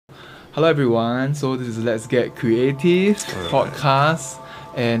Hello everyone, so this is Let's Get Creative Alright. podcast,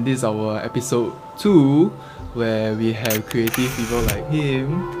 and this is our episode 2 where we have creative people like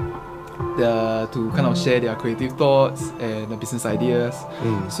him to kind of share their creative thoughts and business ideas.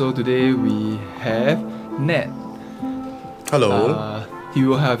 So today we have Ned. Hello. He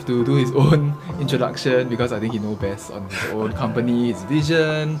will have to do his own introduction because I think he knows best on his own company, his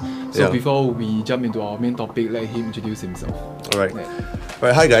vision. So Yeah. before we jump into our main topic, let him introduce himself. Alright. Ned.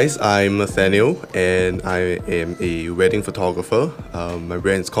 Right. Hi guys, I'm Nathaniel and I am a wedding photographer. My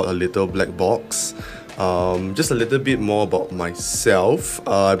brand is called A Little Black Box. Just a little bit more about myself.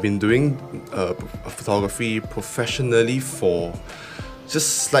 I've been doing photography professionally for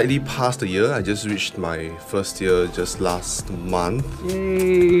just slightly past a year. I just reached my first year just last month.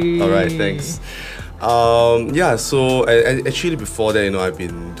 Yay! Alright, thanks. So and actually before that, I've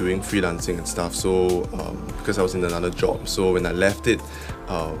been doing freelancing and stuff. So because I was in another job, so when I left it,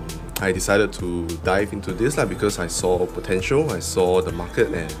 I decided to dive into this because I saw potential, I saw the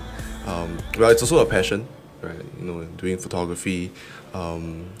market, and it's also a passion, right? Doing photography,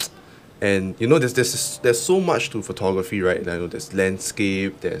 and there's so much to photography, right? There's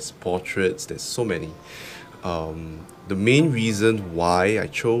landscape, there's portraits, there's so many. The main reason why I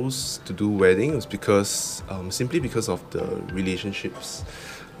chose to do wedding was because simply because of the relationships.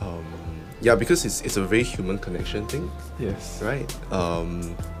 Because it's a very human connection thing, Yes. right?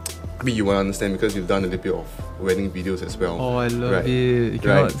 You want to understand because you've done a little bit of wedding videos as well. Oh, I love right? it. You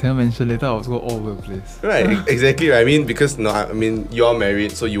cannot mention later. I was go all over the place. Right, exactly. Right. Because you're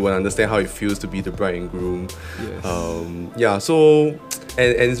married, so you will understand how it feels to be the bride and groom. Yes. So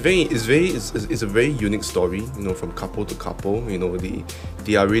and it's a very unique story. From couple to couple.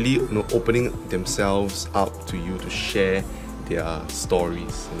 They are really opening themselves up to you to share their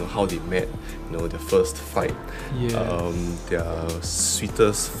stories. How they met. Their first fight. Yes. Their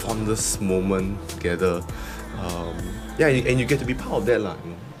sweetest, fondest moment together. And you get to be part of that,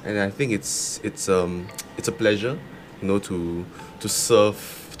 And I think it's a pleasure, to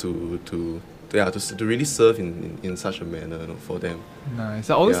serve, to really serve in such a manner, for them. Nice.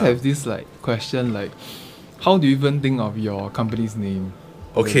 I always have this question how do you even think of your company's name?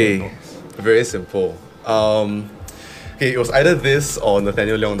 Okay, very simple. It was either this or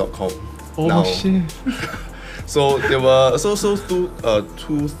nathanielleong.com. Oh Now, shit. So there were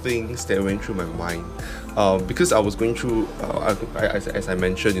two things that went through my mind. Because I was going through, as I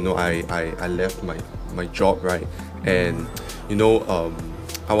mentioned, I left my job, right, and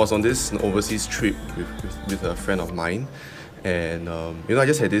I was on this overseas trip with a friend of mine, and I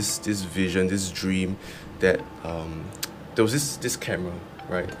just had this vision, this dream that there was this camera,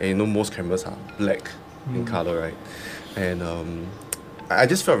 right, and most cameras are black in color, right, and I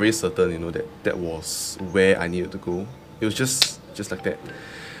just felt very certain, that was where I needed to go. It was just like that.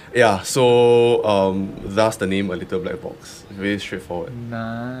 Yeah, so thus the name A Little Black Box. Very straightforward.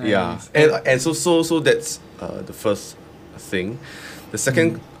 Nice. Yeah, and so that's the first thing. The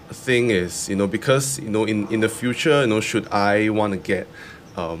second thing is because in the future should I want to get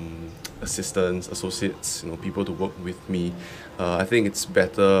assistants, associates, people to work with me, I think it's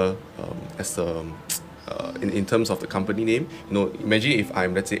better as in terms of the company name. Imagine if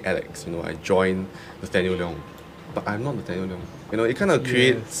I'm, let's say, Alex. I join Nathaniel Leong, but I'm not Nathaniel Leong. It kind of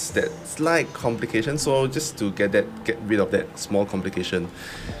creates that slight complication. So just to get rid of that small complication,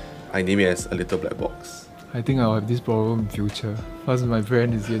 I name it as A Little Black Box. I think I'll have this problem in future. Because my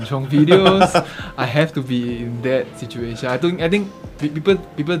brand is Yan Chong Videos. I have to be in that situation. I think people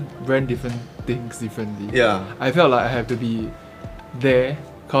brand different things differently. Yeah. I felt like I have to be there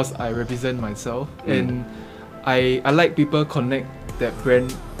because I represent myself, and I like people connect that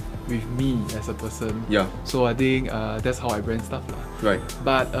brand with me as a person. Yeah. So I think that's how I brand stuff lah. Right.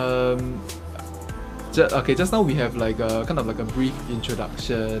 But just now we have kind of a brief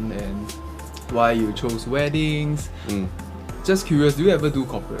introduction and why you chose weddings. Just curious, do you ever do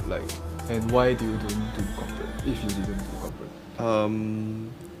corporate, and why do you don't do corporate if you didn't do corporate?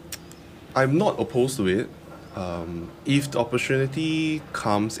 I'm not opposed to it. If the opportunity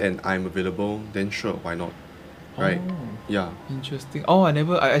comes and I'm available, then sure, why not? Right? Oh, Yeah. interesting. Oh,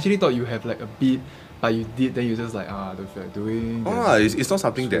 I actually thought you have a bit, but you did, then you just don't feel like doing. It's not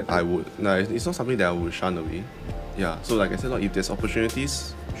something that I would. No, it's not something that I would shun away. Yeah. So like I said, if there's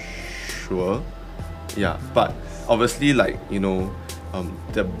opportunities, sure. Yeah. But obviously,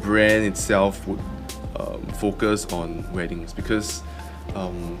 the brand itself would focus on weddings because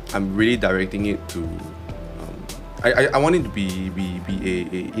I'm really directing it to. I want it to be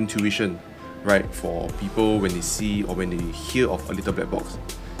a intuition, right, for people when they see or when they hear of A Little Black Box.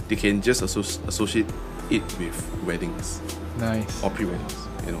 They can just associate it with weddings Nice. or pre-weddings.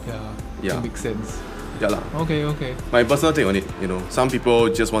 you know. Yeah. It makes sense. Yeah lah. Okay. My personal take on it, you know, some people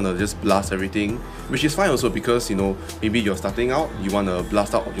just want to just blast everything, which is fine also because, you know, maybe you're starting out, you want to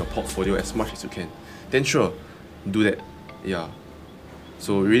blast out your portfolio as much as you can. Then sure, do that. Yeah.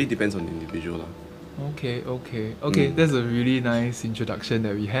 So it really depends on the individual lah. Okay. That's a really nice introduction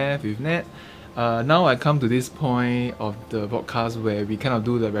that we have with Nat. Now I come to this point of the podcast where we kind of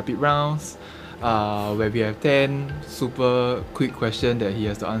do the rapid rounds, where we have 10 super quick questions that he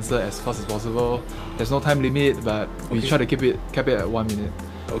has to answer as fast as possible. There's no time limit, but we try to keep it at 1 minute.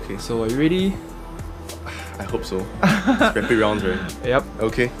 Okay. So are you ready? I hope so. It's rapid rounds, right? Yep.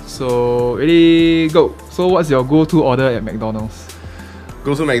 Okay. So ready, go. So what's your go-to order at McDonald's?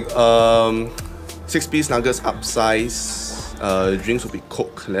 Go to 6-piece nuggets upsize. Drinks will be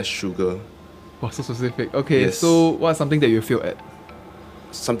Coke, less sugar. Wow, so specific. Okay, Yes. so what's something that you failed at?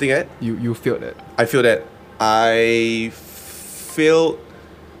 Something at? You failed at. I feel that I failed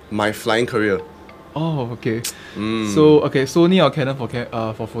my flying career. Oh, okay. So Sony or Canon for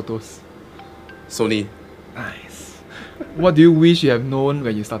photos? Sony. Nice. What do you wish you have known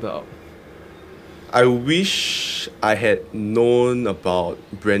when you started out? I wish I had known about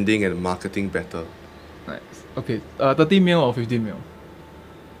branding and marketing better. Nice. Okay. 30 mil or 15 mil?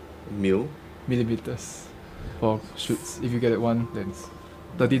 Mil? Millimeters for shoots. If you get it one, then it's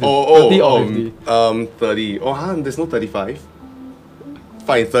 30 to 30 or 50. 30. Oh, there's no 35.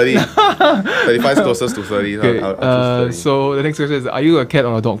 Fine, 30. 35 is closest to 30. Okay. I'll choose 30. So the next question is: are you a cat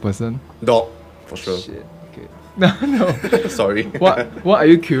or a dog person? Dog, for sure. Shit. Okay. No. Sorry. What are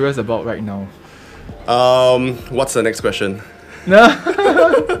you curious about right now? What's the next question?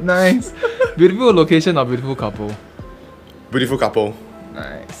 Nice. Beautiful location or beautiful couple? Beautiful couple.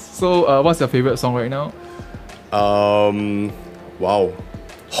 Nice. So, what's your favorite song right now? Wow.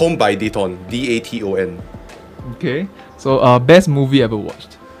 Home by Daton. Daton. Okay. So, best movie ever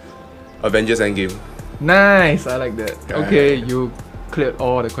watched? Avengers Endgame. Nice. I like that. Okay, you cleared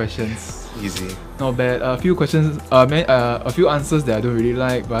all the questions. Easy. Not bad. A few questions. A few answers that I don't really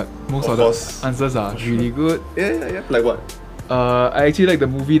like, but most of the answers are really good. Yeah. Like what? I actually like the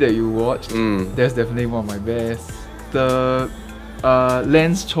movie that you watched. Mm. That's definitely one of my best. The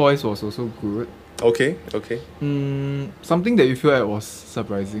lens choice was also good. Okay. Something that you feel like was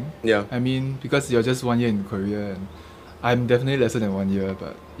surprising. Yeah. I mean, because you're just 1 year in Korea, and I'm definitely lesser than 1 year.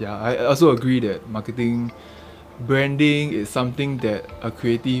 But yeah, I also agree that marketing, branding is something that a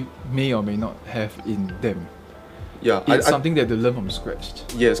creative may or may not have in them. Yeah. It's something that they learn from scratch.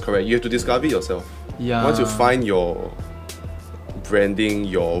 Yes, correct. You have to discover it yourself. Yeah. Once you find your branding,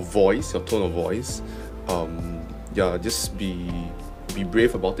 your voice, your tone of voice, just be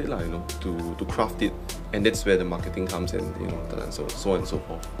brave about it, you know, to craft it, and that's where the marketing comes in, you know, so on and so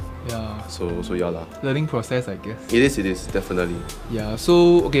forth. Yeah. So yeah lah. Learning process, I guess. It is definitely. Yeah.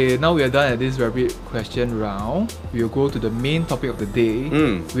 So okay, now we are done at this rapid question round. We'll go to the main topic of the day,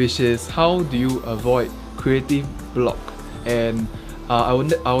 which is how do you avoid creative block? And I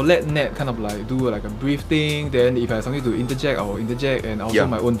will let Nat kind of like do like a brief thing. Then if I have something to interject, I will interject, and also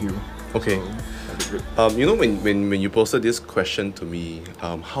my own view. Okay. You know, when you posted this question to me,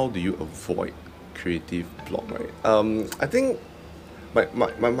 how do you avoid creative block, right? I think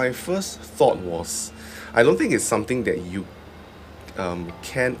my first thought was, I don't think it's something that you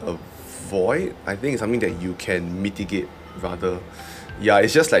can avoid. I think it's something that you can mitigate rather. Yeah,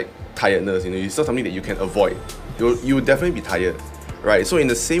 it's just like tiredness, you know, it's not something that you can avoid. You will definitely be tired, right? So in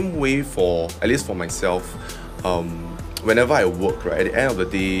the same way, for at least for myself, whenever I work, right, at the end of the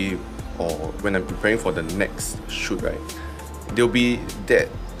day, or when I'm preparing for the next shoot, right, there'll be that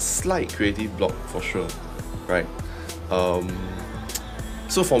slight creative block for sure, right?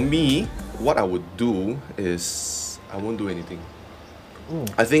 So for me, what I would do is I won't do anything. Oh.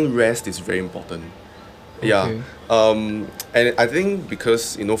 I think rest is very important. Yeah. Okay. And I think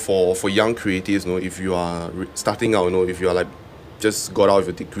because, you know, for young creatives, you know, if you are starting out, you know, if you are like just got out of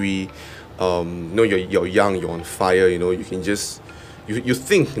a degree, you know, you're young, you're on fire, you know, you can just you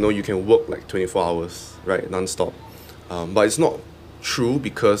think, you know, you can work like 24 hours, right, non-stop. But it's not true,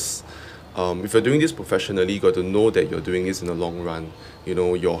 because if you're doing this professionally, you got to know that you're doing this in the long run. You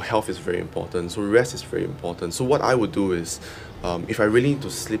know, your health is very important, so rest is very important. So what I would do is, if I really need to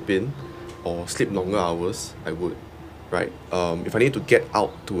sleep in or sleep longer hours, I would, right? If I need to get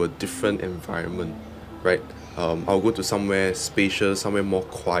out to a different environment, right, I'll go to somewhere spacious, somewhere more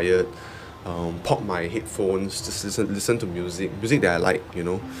quiet, pop my headphones, just listen to music that I like, you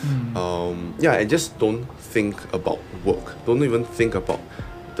know. And just don't think about work. Don't even think about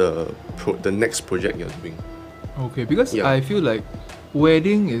the next project you're doing. Okay, because I feel like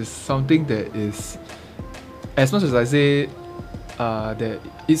wedding is something that is, as much as I say that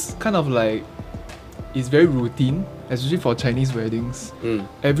it's kind of like it's very routine, especially for Chinese weddings.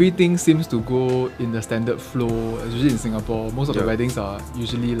 Everything seems to go in the standard flow, especially in Singapore. Most of the weddings are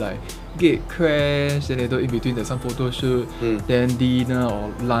usually like gate crash, then later in between there's some photo shoot, then dinner or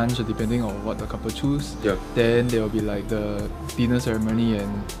lunch, depending on what the couple choose. Then there will be like the dinner ceremony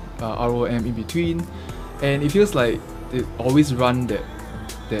and ROM in between. And it feels like they always run that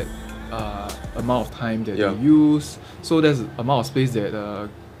amount of time that they use. So there's amount of space that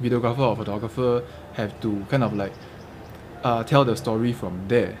videographer or photographer have to kind of like tell the story from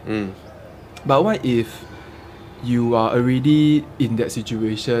there. But what if you are already in that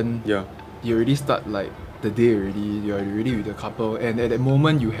situation? You already start like the day already, you're already with the couple, and at that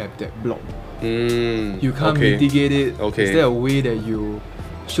moment you have that block. You can't mitigate it. Is there a way that you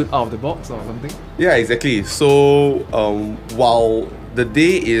shoot out of the box or something? Yeah, exactly. So while the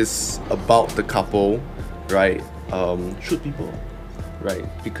day is about the couple, right? Shoot people, right?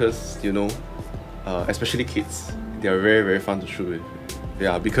 Because you know, especially kids, they are very, very fun to shoot with.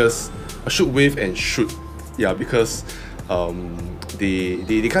 Yeah, because shoot with and shoot. Yeah, because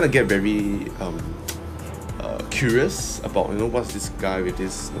they kind of get very curious about, you know, what's this guy with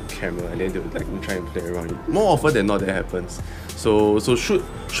this camera, and then they'll like try and play around. More often than not, that happens. So shoot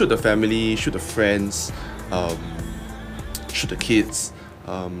the family, shoot the friends, shoot the kids,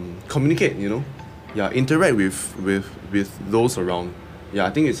 communicate. You know, yeah, interact with those around. Yeah,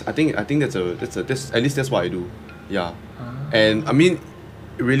 I think that's at least that's what I do. Yeah, and I mean,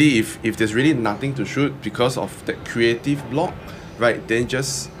 really, if there's really nothing to shoot because of that creative block, right? Then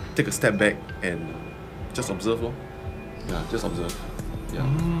just take a step back and just observe, lor. Yeah, just observe. Yeah.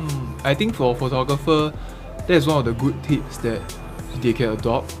 I think for a photographer, that's one of the good tips that they can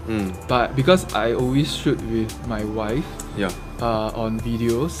adopt. But because I always shoot with my wife, on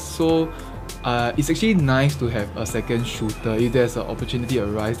videos, so it's actually nice to have a second shooter. If there's an opportunity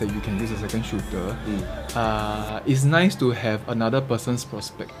arise that you can use a second shooter, it's nice to have another person's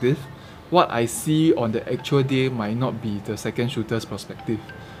perspective. What I see on the actual day might not be the second shooter's perspective,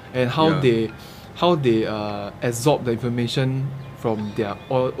 and how they absorb the information from their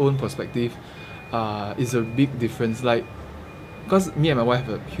own perspective is a big difference. Like, because me and my wife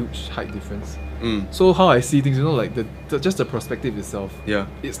have a huge height difference. So how I see things, you know, like just the perspective itself,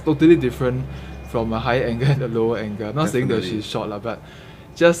 it's totally different from a higher angle and a lower angle. I'm not saying that she's short, but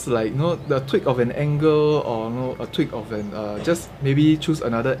just like, you know, the tweak of an angle, or you know, a tweak of an just maybe choose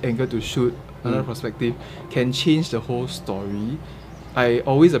another angle to shoot, another perspective, can change the whole story. I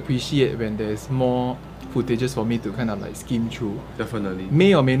always appreciate when there's more footages for me to kind of like skim through. Definitely.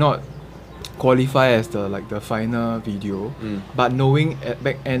 May or may not qualify as the final video, but knowing at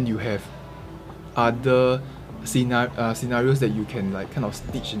back end you have other scenarios that you can like kind of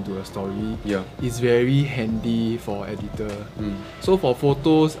stitch into a story, is very handy for editor. So for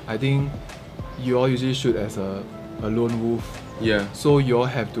photos, I think you all usually shoot as a lone wolf. So you all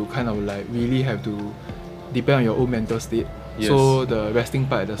have to kind of like really have to depend on your own mental state. So the resting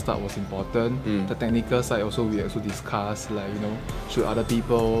part at the start was important. The technical side also we also discussed, like, you know, shoot other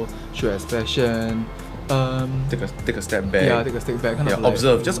people, show expression. Take a step back. Yeah, take a step back. Kind of like,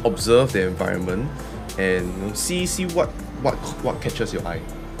 observe. Just observe the environment, and you know, see what catches your eye.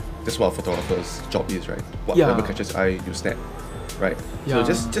 That's what a photographer's job is, right? Whatever catches your eye, you snap, right? So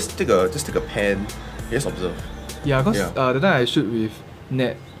just take a pen, just observe. Yeah, because the time I shoot with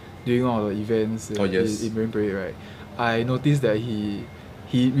Ned during one of the events in Marine Parade, right? I noticed that he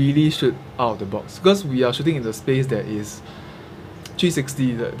really shoot out of the box, because we are shooting in the space that is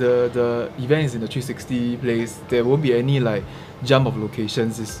 360. The event is in the 360 place. There won't be any like jump of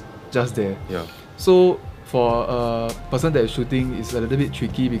locations. It's just there. So for a person that is shooting, it's a little bit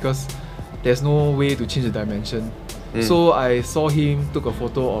tricky because there's no way to change the dimension. So I saw him took a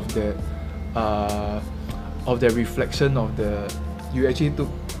photo of the reflection of the. You actually took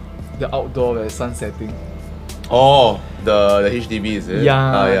the outdoor where the sun setting. Oh, the HDB, is it?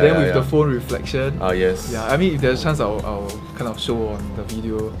 Then with the phone reflection. Yes. Yeah, I mean, if there's a chance, I'll kind of show on the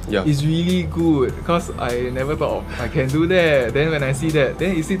video. Yeah. It's really good because I never thought I can do that. Then when I see that,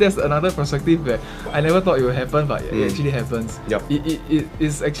 then you see that's another perspective where I never thought it would happen, but it actually happens. It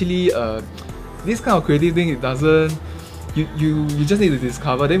is actually this kind of creative thing. It doesn't. You just need to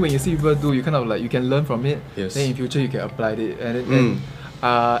discover. Then when you see people do, you kind of like you can learn from it. Then in future you can apply it, and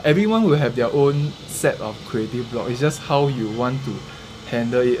everyone will have their own set of creative block. It's just how you want to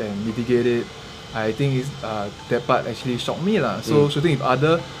handle it and mitigate it. I think that part actually shocked me lah. So shooting with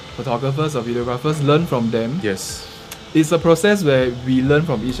other photographers or videographers, learn from them. It's a process where we learn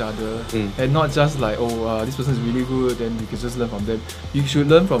from each other, and not just like, this person is really good, then you can just learn from them. You should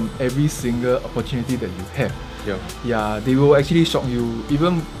learn from every single opportunity that you have. Yeah. Yeah, they will actually shock you.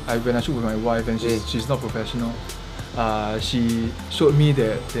 Even when I shoot with my wife and she's not professional, she showed me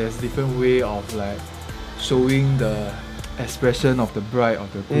that there's different way of like showing the expression of the bride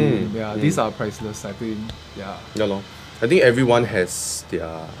of the groom. These are priceless, I think. Yeah. Yeah, lor. I think everyone has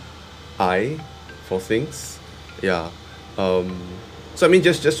their eye for things. Yeah. So I mean,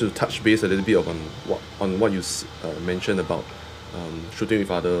 just to touch base a little bit on what you mentioned about shooting with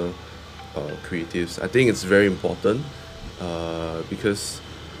other creatives. I think it's very important because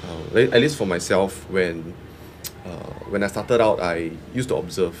at least for myself, when I started out, I used to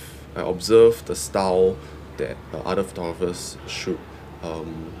observe. I observed the style that other photographers shoot.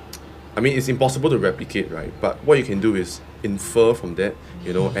 I mean, it's impossible to replicate, right? But what you can do is infer from that,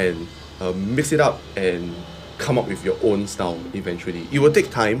 you know, and mix it up and come up with your own style eventually. It will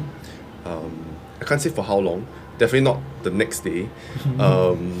take time. I can't say for how long. Definitely not the next day.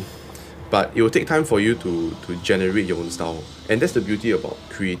 But it will take time for you to generate your own style. And that's the beauty about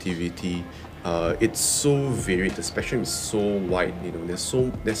creativity. It's so varied. The spectrum is so wide. You know,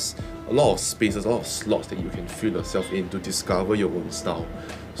 there's a lot of spaces, a lot of slots that you can fill yourself in to discover your own style.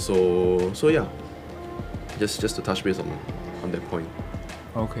 So yeah, just to touch base on that point.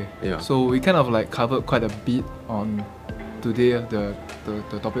 Okay. Yeah. So we kind of like covered quite a bit on today, the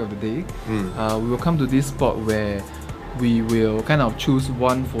topic of the day. We will come to this spot where we will kind of choose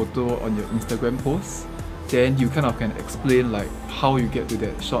one photo on your Instagram post. Then you kind of can explain like how you get to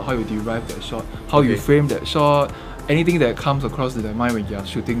that shot, how you derive that shot, how you frame that shot, anything that comes across to the mind when you are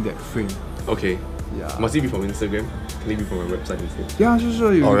shooting that frame. Okay. Yeah. Must it be from Instagram? Can it be from my website instead? Yeah,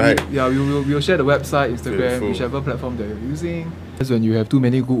 sure. Alright. We'll share the website, Instagram, Beautiful. whichever platform that you're using. That's when you have too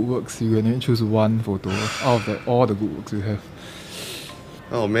many good works, you can only choose one photo out of all the good works you have.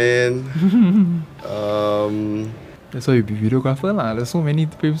 Oh man. That's why you be videographer lah. There's so many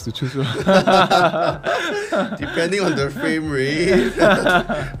frames to choose from. Depending on the frame rate.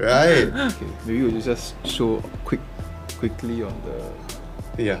 Right. Okay, maybe we'll just show quickly on the.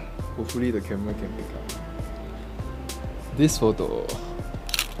 Yeah. Hopefully the camera can pick up. This photo.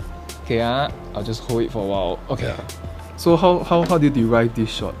 Okay, I'll just hold it for a while. Okay. Yeah. So how do you derive this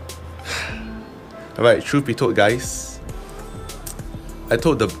shot? Alright, truth be told, guys, I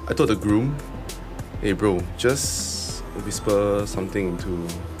told the groom, hey bro, just whisper something into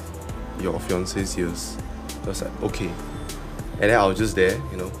your fiance's ears. I was like, okay. And then I was just there,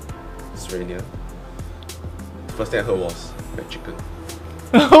 you know, it's very near. The first thing I heard was fried chicken.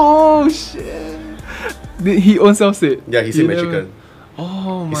 Oh shit! Did he own self say? Yeah, he said my chicken.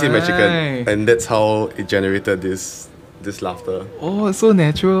 Oh my! He said my chicken, and that's how it generated this laughter. Oh, it's so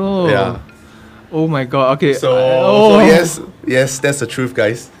natural. Yeah. Oh my god. Okay. So yes, that's the truth,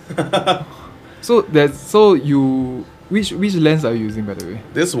 guys. So you which lens are you using, by the way?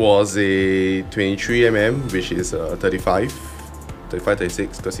 This was a 23mm, which is 35,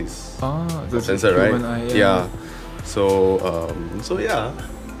 36, because it's the sensor, right? human eye, Yeah. So yeah.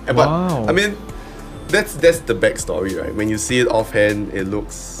 But Wow. I mean, that's the backstory, right? When you see it offhand, it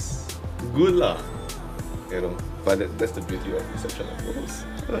looks good lah. You know, but that's the beauty of reception of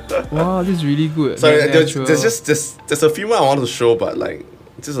photos. Wow, this is really good. Sorry, Natural. there's a few more I wanted to show, but like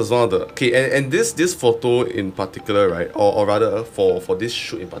this was one of the and this photo in particular, right, or rather for this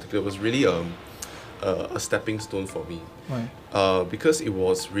shoot in particular, was really a stepping stone for me. Why? Because it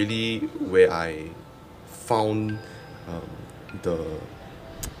was really where I found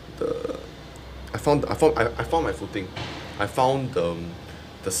I found my footing. I found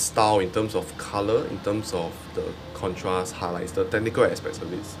the style in terms of color, in terms of the contrast, highlights, the technical aspects of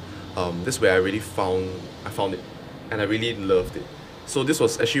this. This is where I really found it, and I really loved it. So this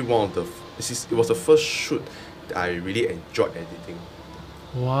was actually it was the first shoot that I really enjoyed editing.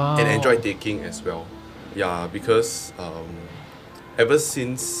 Wow. And enjoyed taking as well. Yeah, because ever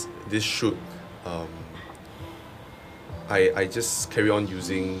since this shoot, I just carry on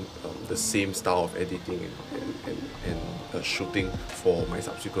using the same style of editing and shooting for my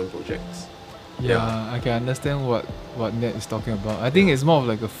subsequent projects. Yeah, I can understand what Ned is talking about. I think it's more of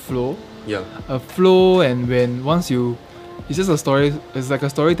like a flow. Yeah. A flow, and it's just a story. It's like a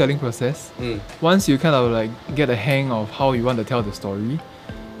storytelling process. Once you kind of like get a hang of how you want to tell the story,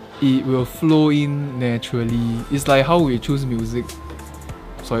 it will flow in naturally. It's like how we choose music.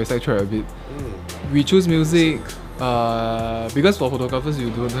 Sorry, sidetrack a bit. We choose music because for photographers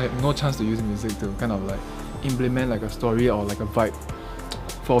you don't have no chance to use music to kind of like implement like a story or like a vibe.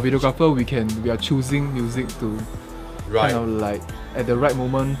 For a videographer, we are choosing music to kind of like at the right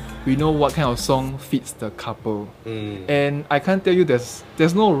moment, we know what kind of song fits the couple. Mm. And I can't tell you there's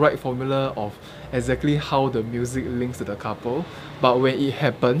no right formula of exactly how the music links to the couple, but when it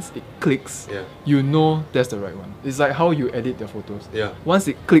happens, it clicks, Yeah. you know that's the right one. It's like how you edit the photos. Yeah. Once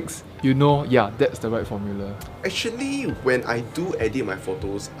it clicks, you know, yeah, that's the right formula. Actually, when I do edit my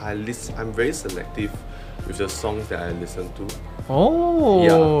photos, I'm very selective with the songs that I listen to.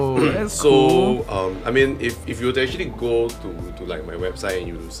 Oh, that's so cool. I mean, if you were to actually go to like my website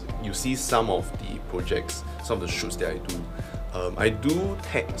and you see some of the projects, some of the shoots that I do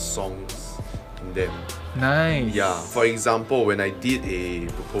tag songs in them. Nice. Yeah. For example, when I did a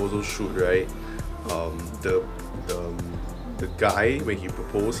proposal shoot, right, the guy, when he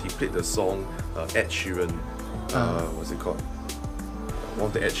proposed, he played the song Ed Sheeran. What's it called? One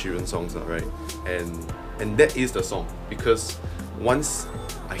of the Ed Sheeran songs, right? And that is the song, because once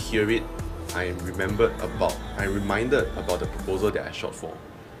I hear it, I'm reminded about the proposal that I shot for.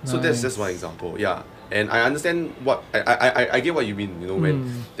 So that's just one example. Yeah. And I understand what I get what you mean, you know,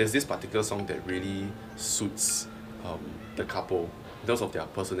 when there's this particular song that really suits the couple in terms of their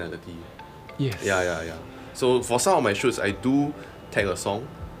personality. Yes. Yeah. So for some of my shoots, I do tag a song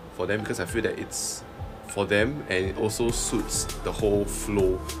for them because I feel that it's for them and it also suits the whole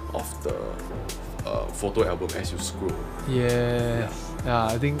flow of the photo album as you scroll. Yes. Yeah,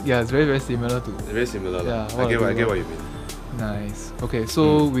 I think it's very similar to. Very similar. Yeah, I get what you mean. Nice. Okay,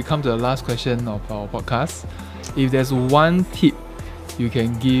 so we come to the last question of our podcast. If there's one tip you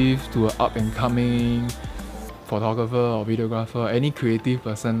can give to an up and coming photographer or videographer, any creative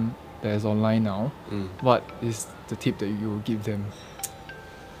person that is online now, what is the tip that you will give them?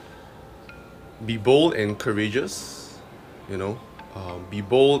 Be bold and courageous, you know. Be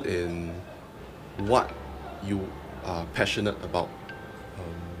bold in what you are passionate about.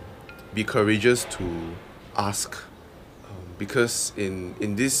 Be courageous to ask, because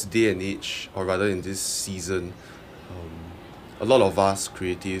in this day and age, or rather in this season, a lot of us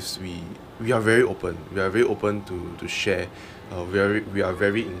creatives, we are very open. We are very open to share. We are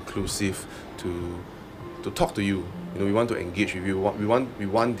very inclusive to talk to you. You know, we want to engage with you. We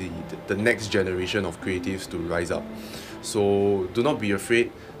want the next generation of creatives to rise up. So do not be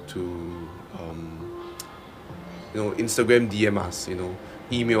afraid to Instagram DM us,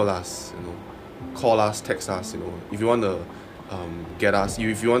 email us, call us, text us, if you want to get us,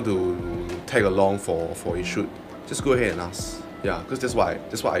 if you want to tag along for a shoot, just go ahead and ask. Yeah, because that's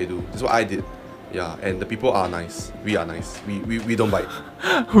what I do. That's what I did. Yeah, and the people are nice. We are nice. We don't bite.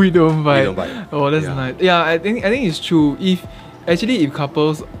 We don't bite. We don't bite. Oh, that's Yeah. nice. Yeah, I think it's true. If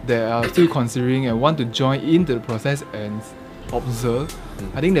couples that are still considering and want to join into the process and observe,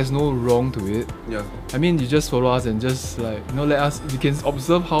 I think there's no wrong to it. Yeah. I mean, you just follow us and just let us. You can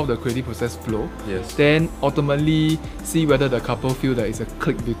observe how the creative process flow. Yes. Then ultimately see whether the couple feel that it's a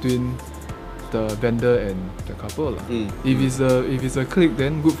click between the vendor and the couple. If it's a click,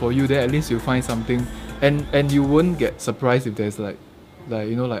 then good for you. Then at least you find something, and you won't get surprised if there's like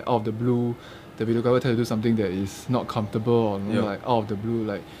out of the blue, the videographer tell you to do something that is not comfortable, or like out of the blue,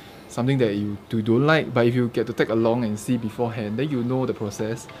 like something that you don't like. But if you get to tag along and see beforehand, then you know the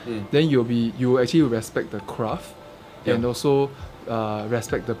process. Then you actually respect the craft, and also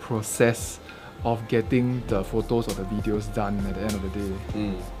respect the process of getting the photos or the videos done at the end of the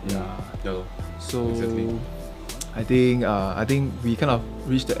day. Yeah. So Exactly. I think we kind of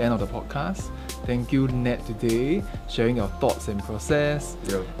reached the end of the podcast. Thank you, Ned, today, sharing your thoughts and process.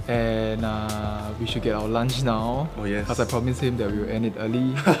 Yeah. And we should get our lunch now. Oh yes. Because I promised him that we will end it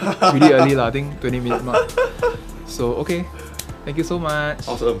early. Really early, I think 20-minute mark. So, okay. Thank you so much.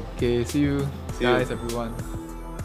 Awesome. Okay, see you See you. guys, everyone.